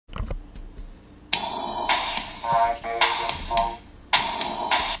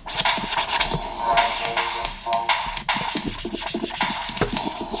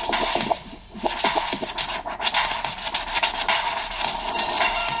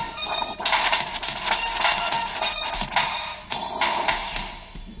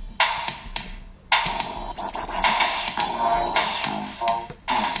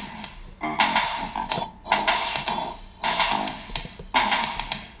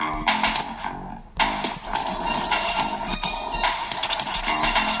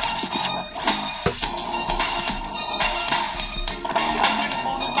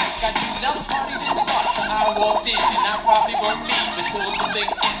Now the party didn't start, so I walked in, and I probably won't leave until the thing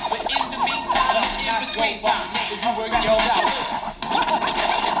ends. But in the meantime, in between time, if you work your out,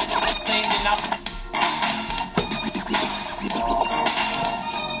 cleaning up.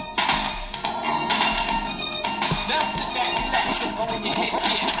 Now sit back, relax, put on your head,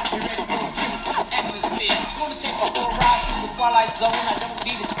 yeah. You're ready for a trip, atmosphere. Gonna take a whole ride through the twilight zone. I don't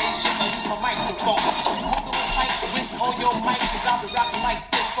need a spaceship, I use my microphone. So hold on tight with all your mic, cause I'll be rocking like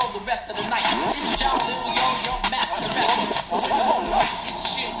this for the rest of the night. This is John Lil, your master rapper. But when the whole night, it's a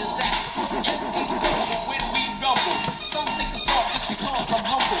sheer disaster. MCs rumble when we rumble. Some think it's all just because I'm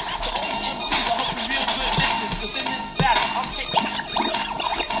humble. So all the MCs, I hope you're real good listeners, cause in this battle, I'm taking.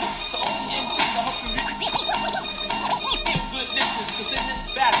 So all the MCs, I hope you're real good listeners, cause in this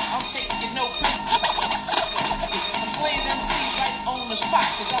battle, I'm taking no pity. I'm slaying MCs right on the spot,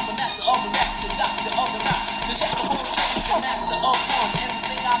 cause I'm the master of the rap, the doctor of the rap, the jack of all trades, the master of one.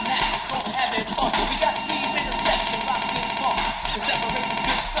 Everything I'm at is gonna have it fun. We got 3 minutes left to rock this funk, to separate the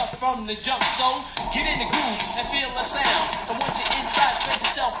good stuff from the junk. So get in the groove and feel the sound. I want you inside, spread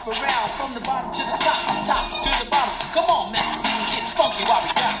yourself around, from the bottom to the top, top to the bottom. Come on, master, get funky while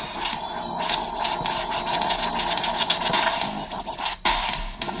we got it.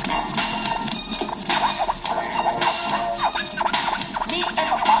 Me and my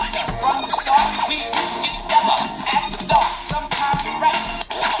partner from the start, we used to get together at the dark. Sometimes we rap,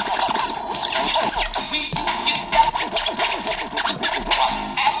 we used to get together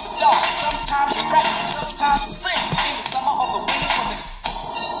at the dark. Sometimes we rap, sometimes we sing. In the summer or the winter for the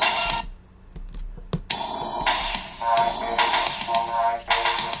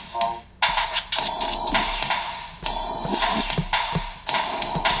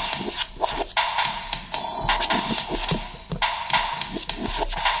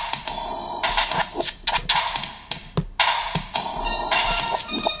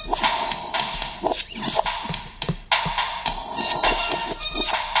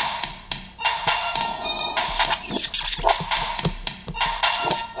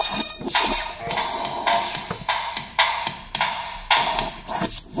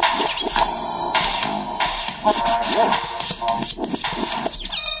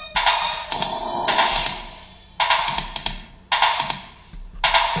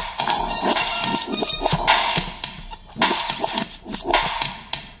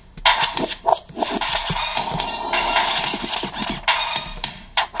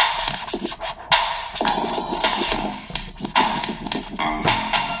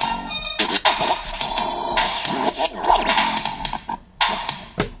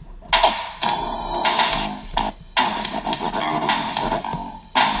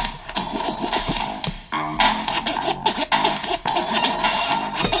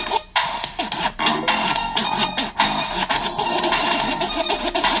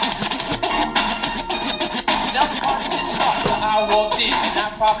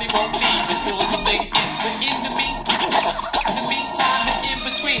probably won't leave until the thing ends. But in the meantime, and in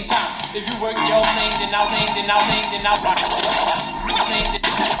between time, if you work your thing, then I'll rock. If you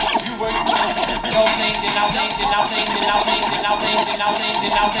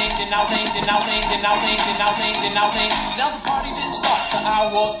work your thing, then I'll Now the party didn't start, so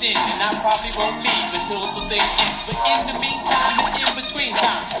I walked in, and I probably won't leave until the thing ends. But in the meantime, and in between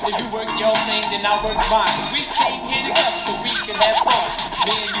time, if you work your thing, then I'll work mine. We came here together so we can have fun.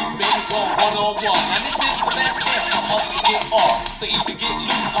 Me and you, baby, go one-on-one. Now this is the last chance for us to get off. So either get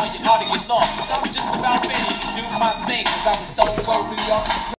loose or you ought to get lost. Cause I was just about ready to do my thing, cause I was stone cold New York.